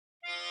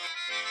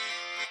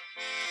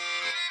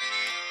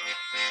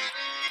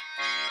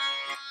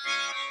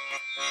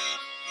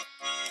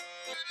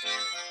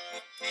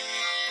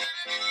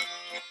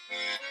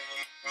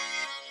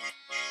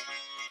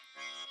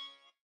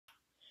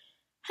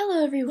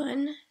Hello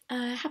everyone,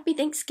 happy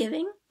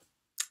Thanksgiving.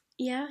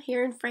 Yeah,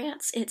 here in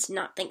France, it's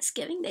not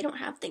Thanksgiving. They don't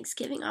have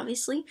Thanksgiving,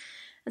 obviously.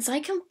 And so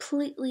I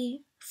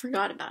completely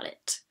forgot about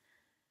it.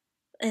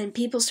 And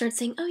people start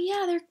saying, oh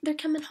yeah, they're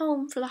coming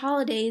home for the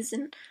holidays.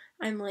 And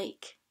I'm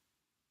like,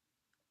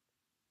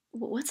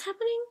 what's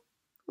happening?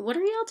 What are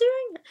y'all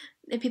doing?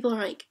 And people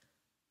are like,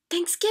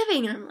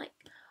 Thanksgiving. And I'm like,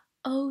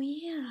 oh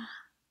yeah,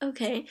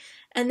 okay.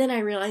 And then I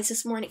realized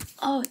this morning,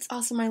 oh, it's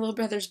also my little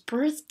brother's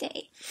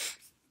birthday.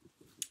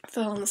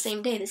 Fell on the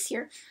same day this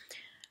year.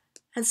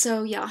 And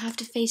so, yeah, I'll have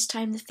to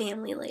FaceTime the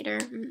family later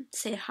and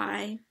say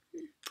hi.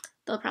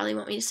 They'll probably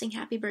want me to sing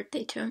happy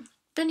birthday to him.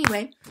 But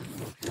anyway,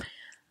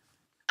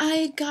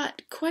 I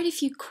got quite a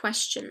few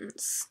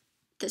questions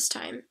this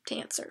time to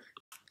answer.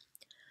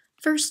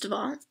 First of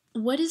all,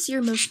 what is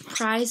your most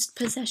prized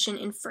possession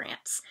in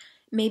France?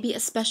 Maybe a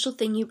special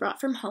thing you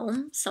brought from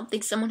home,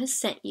 something someone has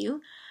sent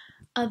you,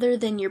 other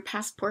than your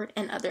passport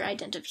and other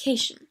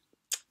identification.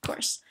 Of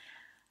course.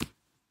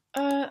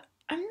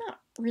 I'm not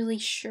really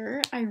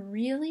sure. I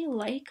really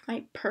like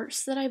my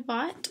purse that I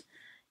bought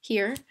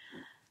here.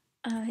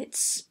 I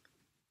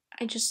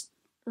just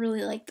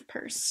really like the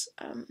purse.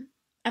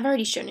 I've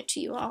already shown it to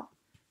you all,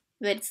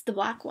 but it's the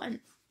black one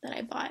that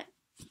I bought.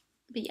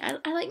 But yeah,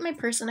 I like my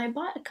purse, and I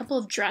bought a couple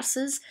of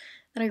dresses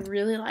that I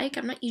really like.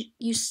 I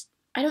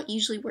don't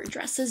usually wear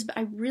dresses, but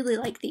I really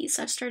like these,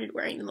 so I've started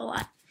wearing them a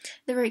lot.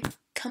 They're very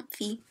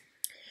comfy.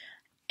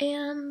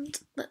 And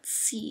let's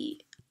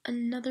see,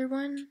 another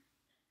one.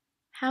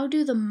 How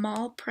do the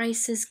mall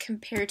prices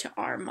compare to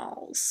our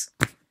malls?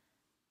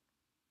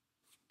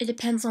 It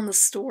depends on the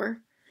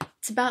store.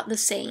 It's about the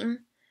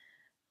same.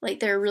 Like,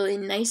 there are really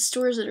nice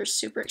stores that are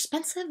super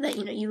expensive that,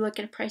 you look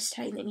at a price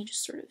tag and then you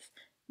just sort of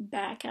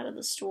back out of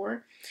the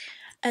store.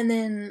 And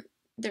then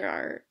there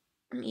are,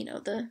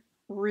 the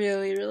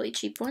really, really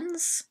cheap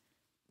ones,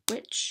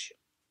 which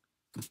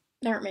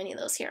there aren't many of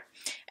those here.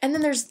 And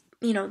then there's,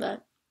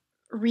 the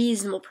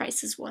reasonable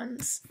prices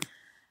ones.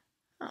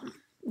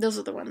 Those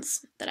are the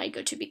ones that I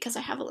go to because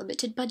I have a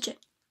limited budget.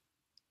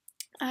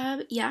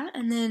 Yeah,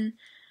 and then,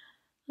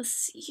 let's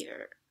see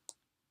here.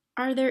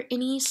 Are there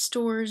any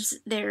stores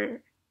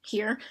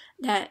here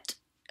that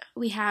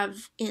we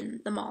have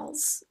in the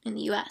malls in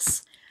the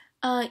US?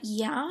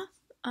 Yeah,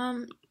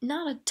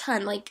 not a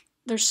ton. Like,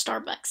 there's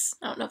Starbucks.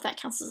 I don't know if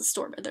that counts as a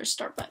store, but there's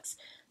Starbucks.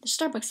 There's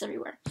Starbucks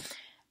everywhere.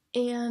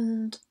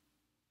 And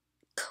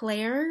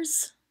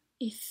Claire's,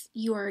 if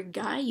you are a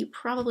guy, you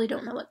probably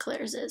don't know what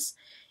Claire's is.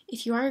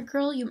 If you are a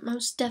girl, you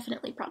most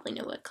definitely probably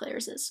know what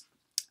Claire's is.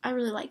 I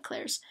really like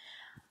Claire's.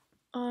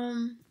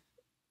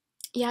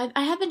 Yeah,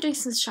 I have been doing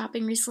some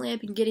shopping recently.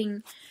 I've been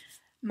getting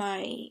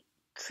my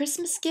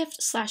Christmas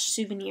gift /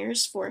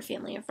 souvenirs for a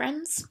family of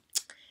friends.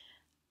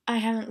 I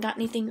haven't got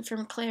anything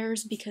from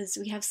Claire's because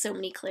we have so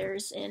many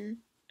Claire's in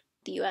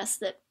the US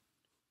that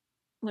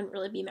wouldn't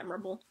really be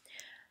memorable.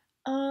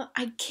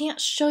 I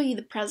can't show you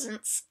the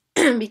presents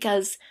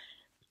because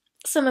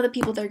some of the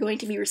people that are going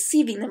to be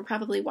receiving them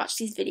probably watch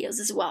these videos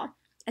as well,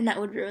 and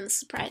that would ruin the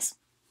surprise.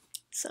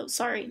 So,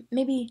 sorry.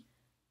 Maybe...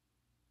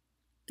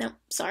 No,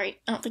 sorry.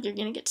 I don't think you're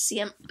gonna get to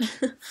see them.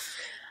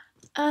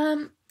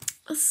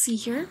 Let's see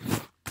here.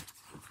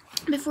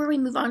 Before we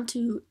move on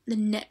to the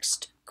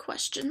next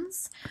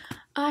questions,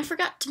 I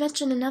forgot to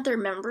mention another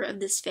member of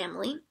this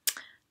family.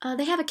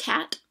 They have a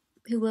cat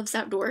who lives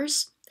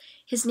outdoors.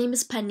 His name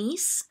is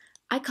Panis.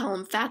 I call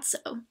him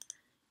Fatso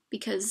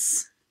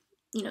because,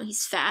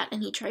 he's fat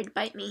and he tried to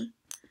bite me.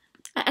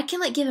 I can,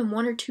 give him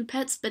 1 or 2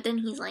 pets, but then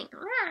he's like,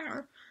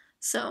 rawr.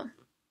 So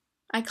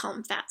I call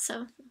him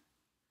Fatso.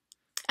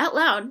 Out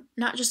loud,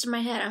 not just in my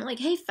head. I'm like,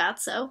 hey,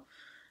 Fatso,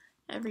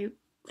 every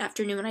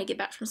afternoon when I get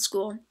back from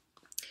school.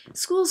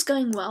 School's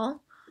going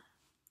well.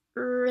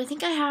 I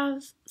think I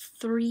have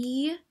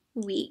 3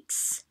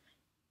 weeks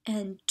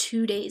and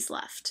 2 days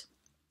left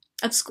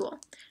of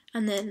school.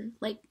 And then,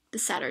 the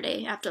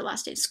Saturday after the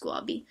last day of school,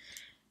 I'll be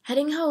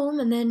heading home,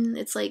 and then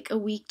it's a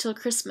week till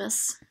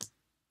Christmas.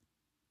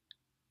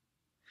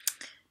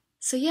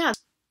 So yeah,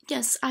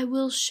 yes, I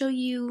will show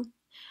you.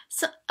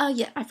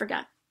 Yeah, I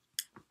forgot.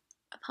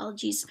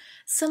 Apologies.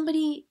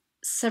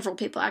 Several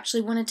people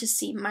actually wanted to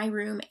see my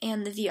room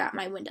and the view out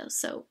my window,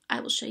 so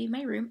I will show you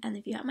my room and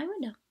the view out my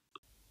window.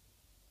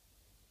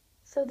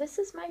 So this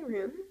is my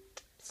room,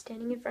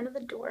 standing in front of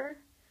the door,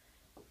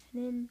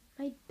 and then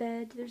my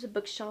bed. There's a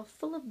bookshelf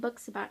full of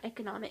books about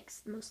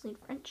economics, mostly in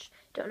French.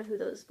 Don't know who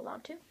those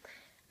belong to.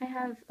 I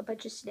have a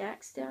bunch of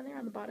snacks down there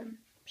on the bottom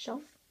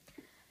shelf.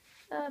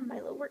 My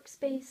little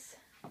workspace,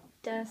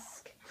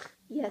 desk.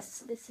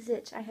 Yes, this is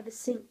it. I have a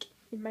sink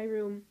in my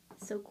room.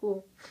 It's so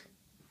cool.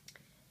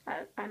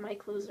 My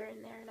clothes are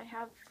in there, and I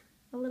have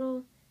a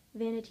little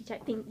vanity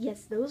type thing.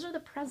 Yes, those are the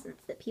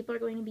presents that people are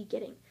going to be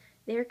getting.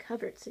 They're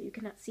covered, so you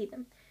cannot see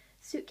them.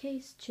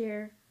 Suitcase,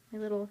 chair, my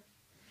little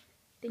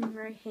thing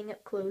where I hang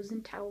up clothes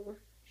and towel,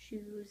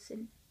 shoes,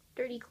 and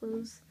dirty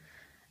clothes.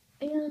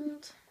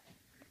 And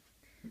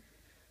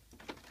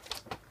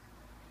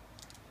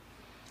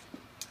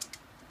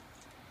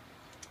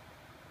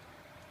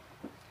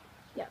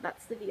yeah,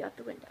 that's the view out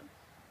the window.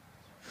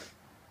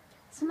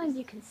 sometimes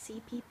you can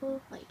see people,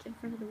 like, in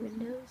front of the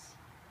windows,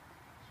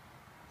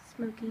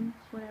 smoking,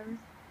 whatever.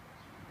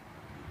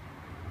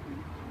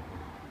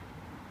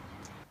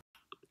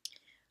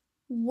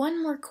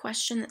 One more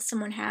question that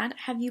someone had.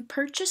 Have you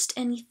purchased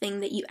anything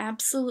that you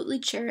absolutely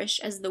cherish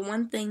as the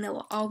one thing that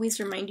will always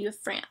remind you of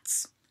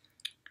France?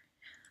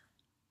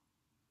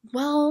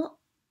 Well,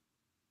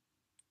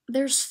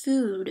 there's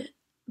food,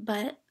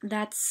 but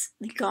that's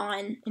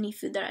gone. Any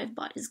food that I've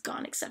bought is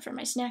gone except for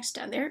my snacks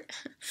down there.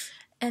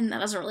 And that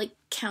doesn't really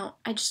count.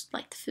 I just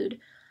like the food.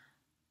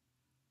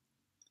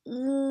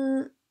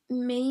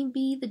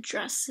 Maybe the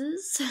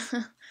dresses,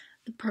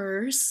 the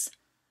purse.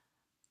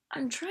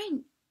 I'm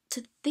trying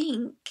to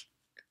think.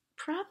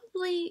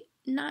 Probably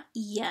not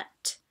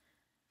yet.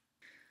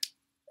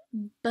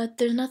 But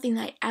there's nothing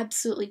that I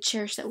absolutely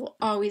cherish that will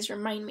always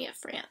remind me of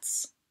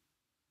France.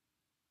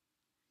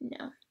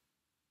 No.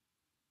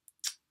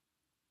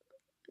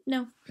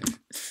 No.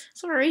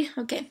 Sorry.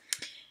 Okay.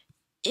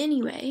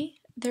 Anyway,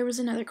 there was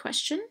another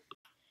question.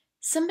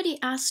 Somebody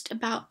asked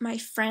about my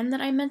friend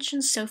that I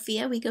mentioned,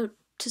 Sophia. We go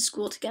to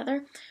school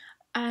together.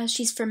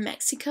 She's from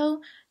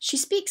Mexico. She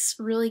speaks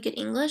really good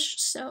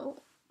English,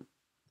 so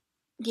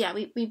yeah,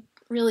 we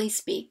really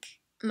speak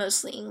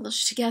mostly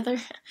English together.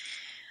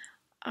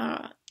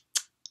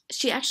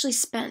 She actually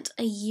spent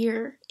a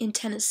year in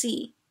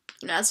Tennessee,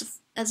 as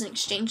an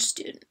exchange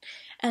student,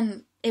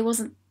 and it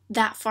wasn't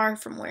that far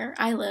from where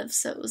I live,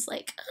 so it was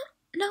like, oh,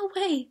 no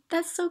way,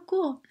 that's so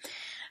cool.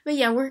 But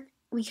yeah,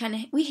 we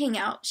hang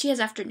out. She has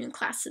afternoon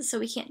classes, so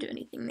we can't do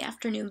anything in the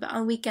afternoon, but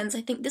on weekends,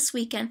 I think this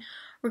weekend,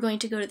 we're going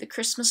to go to the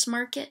Christmas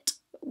market,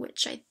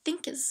 which I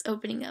think is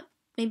opening up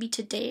maybe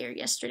today or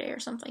yesterday or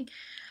something,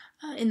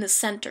 in the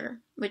center,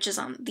 which is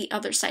on the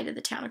other side of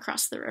the town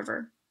across the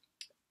river,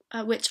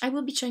 which I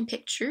will be showing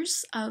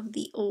pictures of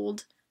the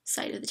old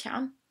side of the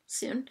town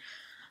soon.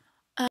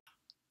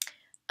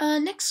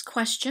 Next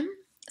question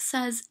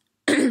says,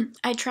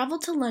 I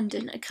traveled to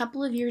London a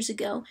couple of years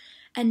ago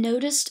and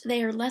noticed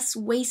they are less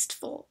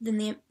wasteful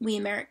than we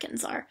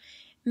Americans are.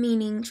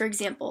 Meaning, for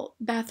example,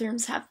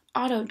 bathrooms have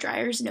auto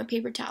dryers, no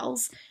paper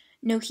towels,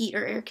 no heat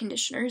or air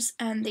conditioners,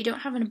 and they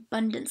don't have an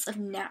abundance of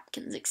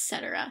napkins,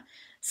 etc.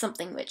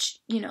 Something which,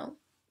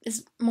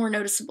 is more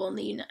noticeable in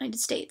the United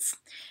States.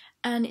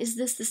 And is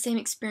this the same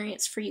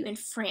experience for you in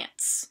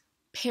France?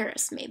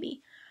 Paris,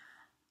 maybe?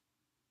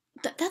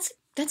 That's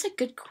a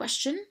good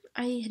question.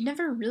 I had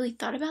never really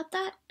thought about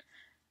that.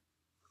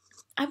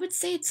 I would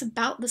say it's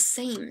about the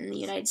same in the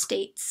United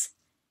States.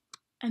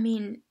 I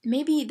mean,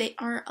 maybe they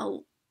are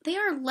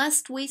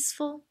less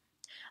wasteful,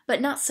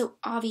 but not so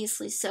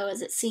obviously so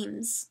as it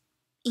seems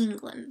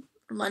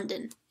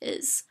London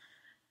is.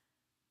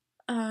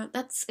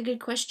 That's a good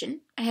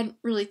question. I hadn't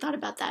really thought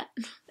about that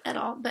at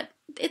all, but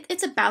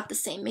it's about the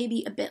same,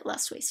 maybe a bit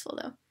less wasteful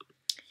though.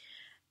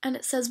 And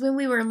it says, when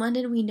we were in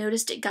London, we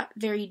noticed it got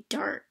very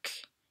dark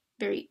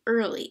very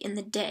early in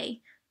the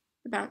day,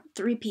 about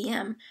 3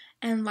 p.m.,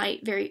 and light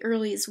very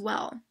early as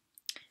well.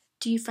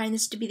 Do you find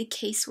this to be the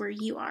case where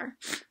you are?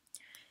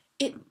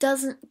 It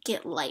doesn't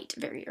get light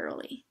very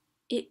early.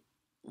 It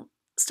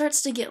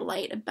starts to get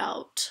light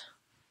about,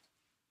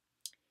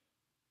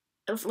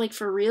 like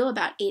for real,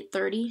 about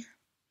 8:30.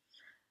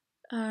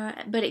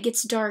 But it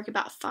gets dark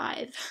about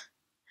 5.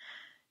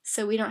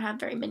 So we don't have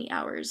very many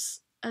hours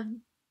of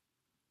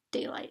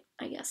daylight,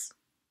 I guess.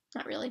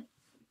 Not really.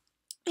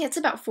 Yeah, it's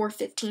about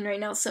 4:15 right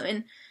now, so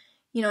in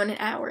an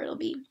hour it'll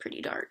be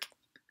pretty dark.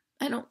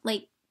 I don't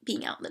like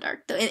being out in the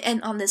dark though,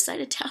 and on this side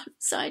of town,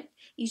 so I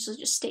usually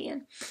just stay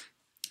in.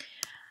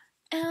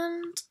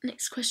 And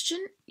next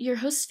question. Your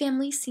host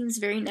family seems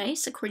very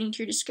nice according to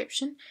your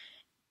description.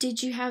 Do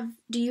you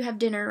have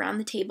dinner around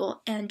the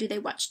table, and do they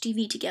watch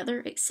TV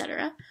together,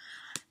 etc.?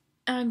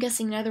 I'm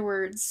guessing, in other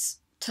words,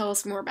 tell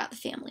us more about the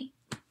family.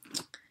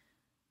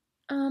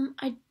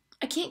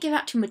 I can't give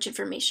out too much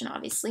information,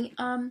 obviously.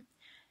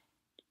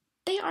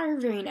 They are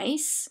very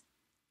nice.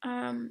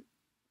 The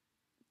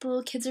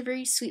little kids are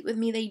very sweet with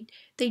me.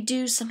 They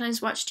do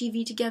sometimes watch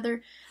TV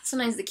together.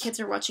 Sometimes the kids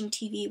are watching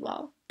TV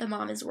while the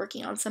mom is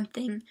working on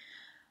something.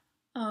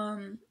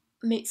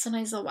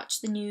 Sometimes they'll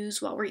watch the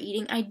news while we're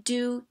eating. I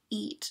do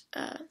eat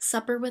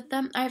supper with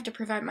them. I have to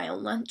provide my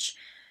own lunch,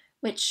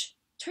 which,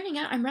 turning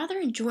out, I'm rather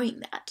enjoying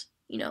that.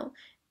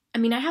 I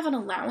mean, I have an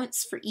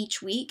allowance for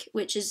each week,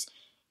 which is,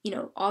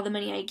 all the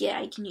money I get,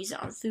 I can use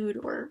it on food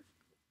or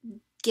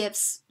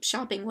gifts,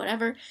 shopping,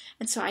 whatever.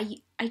 And so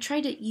I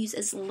try to use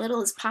as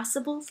little as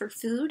possible for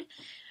food,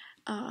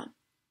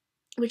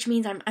 which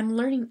means I'm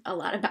learning a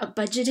lot about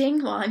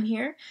budgeting while I'm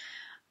here.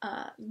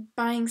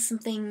 Buying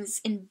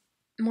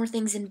more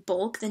things in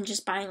bulk than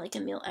just buying like a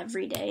meal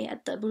every day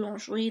at the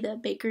boulangerie, the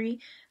bakery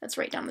that's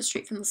right down the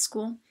street from the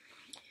school.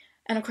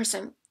 And of course,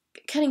 I'm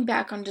cutting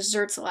back on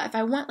desserts a lot. If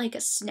I want like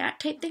a snack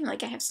type thing,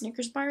 like I have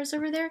Snickers bars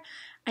over there,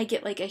 I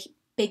get like a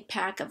big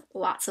pack of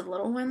lots of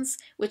little ones,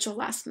 which will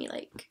last me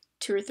like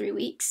 2 or 3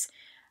 weeks.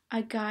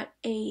 I got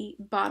a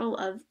bottle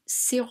of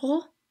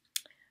sirop.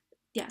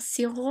 Yeah,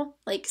 sirop,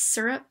 like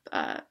syrup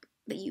that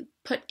you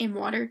put in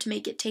water to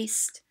make it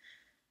taste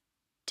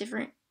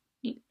different.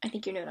 I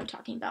think you know what I'm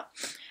talking about.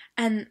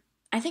 And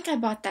I think I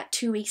bought that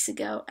 2 weeks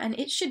ago, and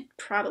it should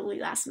probably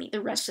last me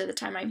the rest of the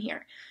time I'm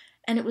here.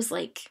 And it was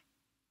like,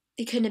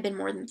 it couldn't have been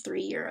more than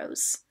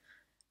 €3,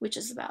 which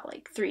is about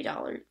like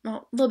 $3,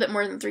 well, a little bit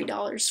more than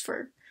 $3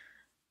 for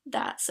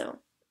that, so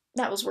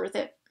that was worth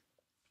it.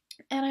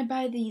 And I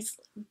buy these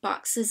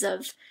boxes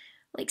of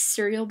like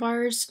cereal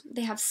bars.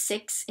 They have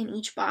 6 in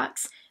each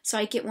box, so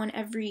I get one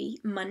every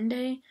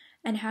Monday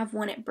and have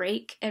one at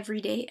break every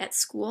day at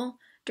school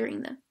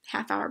during the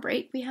half-hour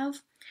break we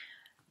have.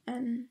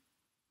 And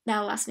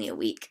that'll last me a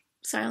week,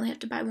 so I only have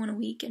to buy one a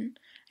week. And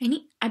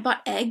I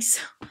bought eggs.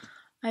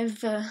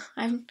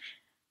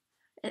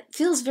 It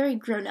feels very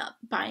grown up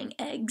buying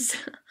eggs.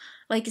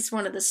 Like it's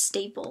one of the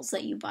staples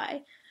that you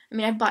buy. I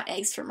mean, I've bought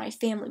eggs for my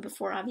family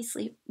before,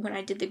 obviously, when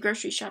I did the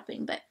grocery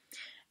shopping, but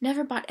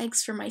never bought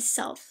eggs for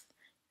myself.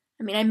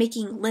 I mean, I'm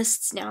making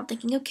lists now,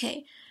 thinking,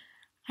 okay,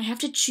 I have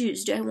to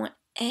choose. Do I want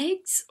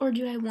eggs or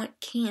do I want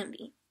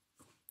candy?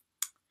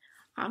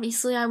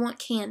 Obviously, I want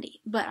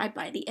candy, but I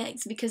buy the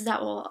eggs because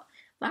that will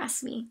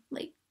last me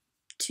like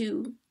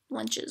 2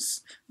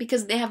 lunches.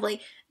 Because they have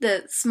like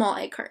the small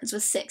egg cartons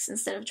with 6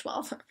 instead of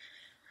 12.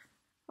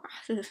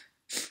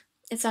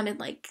 It sounded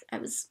like I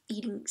was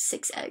eating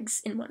 6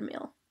 eggs in one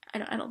meal. I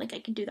don't think I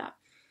can do that.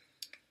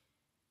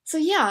 So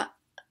yeah,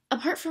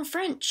 apart from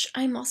French,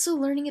 I'm also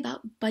learning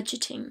about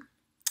budgeting.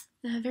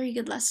 Very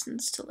good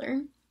lessons to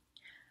learn.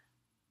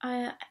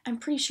 I'm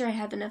pretty sure I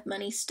have enough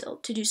money still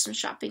to do some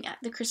shopping at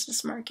the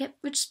Christmas market,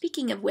 which,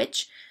 speaking of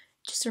which,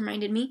 just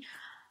reminded me,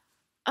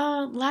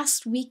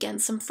 last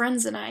weekend some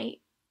friends and I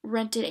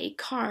rented a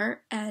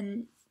car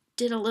and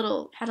had a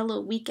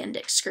little weekend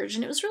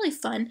excursion. It was really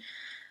fun.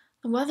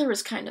 The weather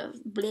was kind of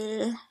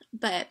bleh,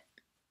 but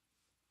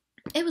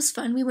it was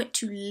fun. We went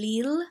to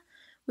Lille,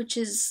 which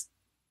is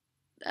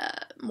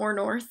more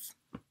north.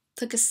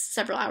 Took us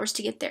several hours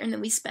to get there, and then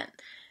we spent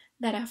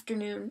that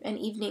afternoon and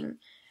evening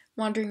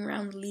wandering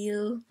around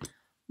Lille.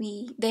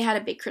 They had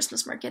a big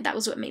Christmas market. That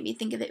was what made me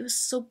think of it. It was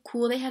so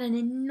cool. They had an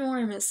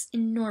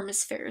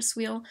enormous Ferris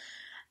wheel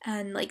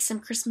and like some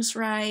Christmas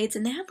rides,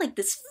 and they had like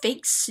this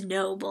fake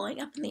snow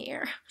blowing up in the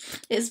air.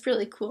 It was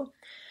really cool.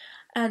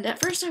 And at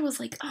first I was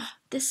like, oh,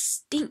 this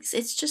stinks.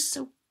 It's just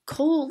so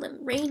cold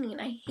and rainy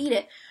and I hate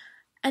it.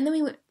 And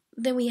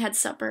then we had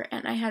supper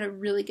and I had a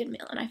really good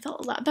meal and I felt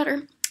a lot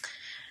better.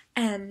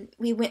 And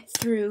we went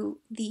through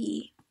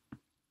the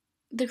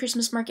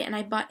Christmas market and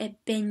I bought a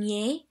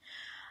beignet.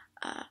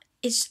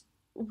 It's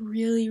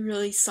really,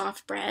 really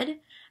soft bread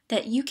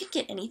that you can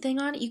get anything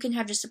on it. You can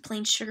have just a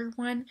plain sugar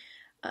one,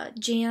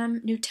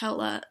 jam,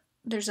 Nutella.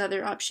 There's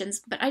other options,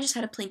 but I just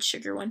had a plain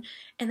sugar one,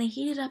 and they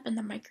heat it up in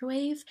the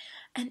microwave,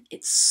 and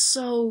it's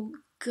so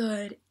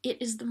good. It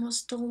is the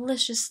most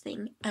delicious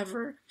thing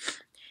ever.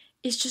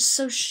 It's just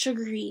so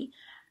sugary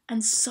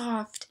and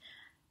soft.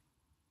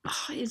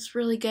 Oh, it's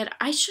really good.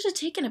 I should have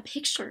taken a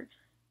picture,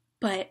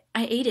 but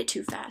I ate it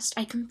too fast.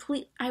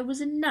 I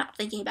was not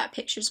thinking about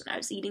pictures when I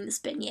was eating this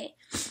beignet.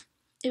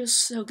 It was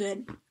so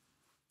good.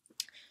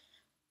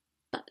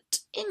 But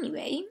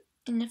anyway,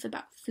 enough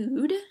about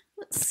food.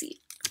 Let's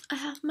see. I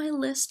have my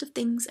list of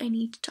things I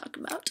need to talk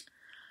about.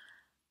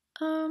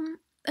 Oh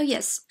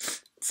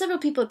yes, several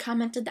people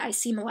commented that I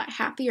seem a lot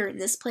happier in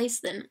this place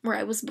than where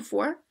I was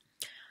before.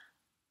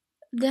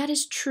 That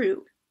is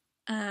true.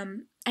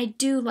 I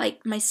do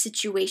like my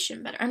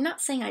situation better. I'm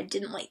not saying I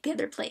didn't like the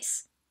other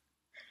place,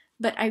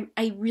 but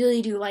I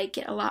really do like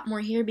it a lot more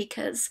here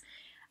because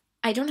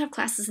I don't have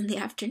classes in the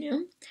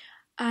afternoon.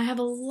 I have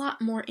a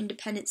lot more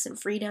independence and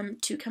freedom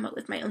to come up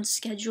with my own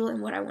schedule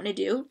and what I want to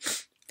do.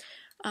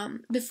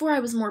 Before I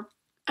was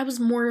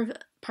more of a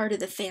part of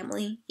the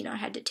family. You know, I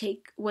had to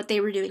take what they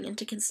were doing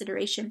into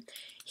consideration.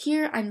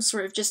 Here, I'm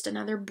sort of just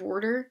another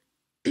boarder.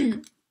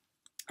 And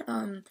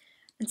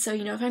so,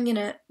 you know, if I'm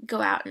gonna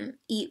go out and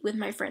eat with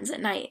my friends at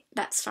night,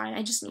 that's fine.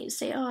 I just need to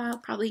say, oh, I'll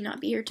probably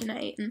not be here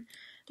tonight. And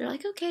they're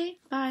like, okay,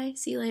 bye,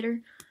 see you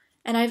later.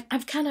 And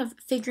I've kind of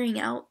figuring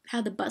out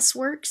how the bus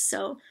works,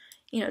 so,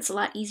 you know, it's a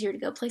lot easier to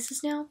go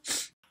places now.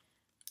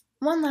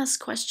 One last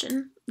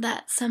question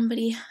that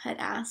somebody had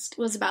asked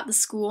was about the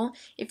school,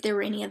 if there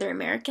were any other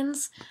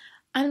Americans.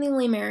 I'm the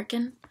only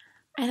American.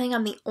 I think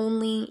I'm the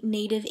only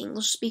native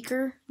English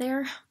speaker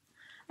there.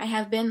 I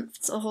have been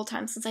the whole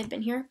time since I've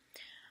been here.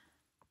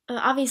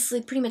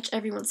 Obviously, pretty much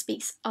everyone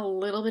speaks a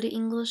little bit of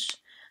English,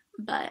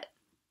 but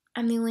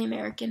I'm the only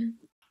American.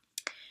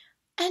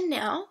 And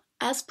now,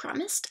 as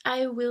promised,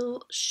 I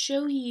will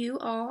show you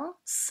all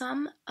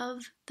some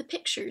of the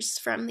pictures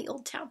from the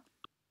old town.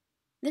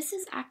 This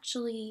is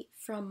actually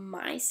from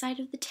my side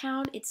of the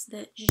town. It's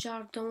the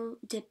Jardin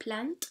des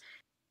Plantes.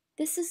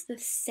 This is the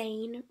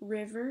Seine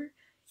River.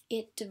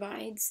 It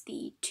divides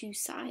the two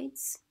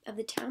sides of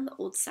the town, the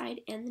old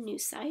side and the new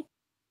side.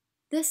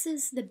 This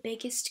is the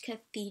biggest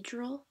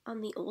cathedral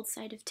on the old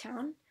side of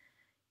town.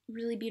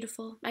 Really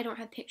beautiful. I don't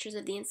have pictures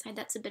of the inside.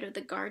 That's a bit of the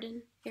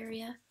garden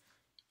area.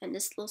 And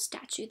this little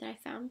statue that I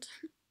found.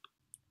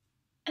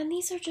 And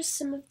these are just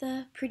some of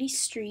the pretty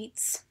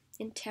streets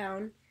in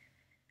town,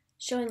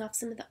 showing off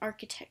some of the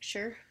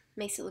architecture.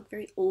 Makes it look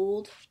very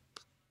old.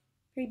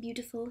 Very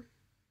beautiful.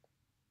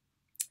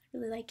 I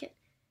really like it.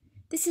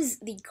 This is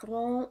the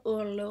Grande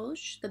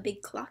Horloge, the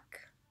big clock.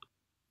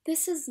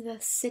 This is the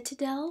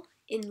Citadel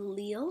in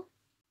Lille.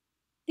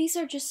 These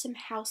are just some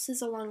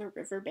houses along a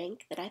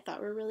riverbank that I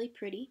thought were really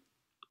pretty.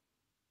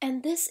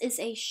 And this is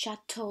a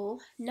chateau,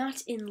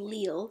 not in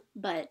Lille,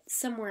 but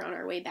somewhere on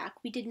our way back.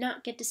 We did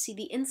not get to see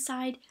the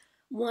inside,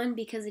 one,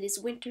 because it is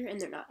winter and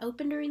they're not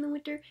open during the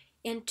winter,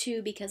 and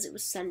two, because it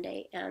was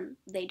Sunday and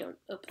they don't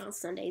open on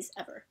Sundays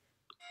ever.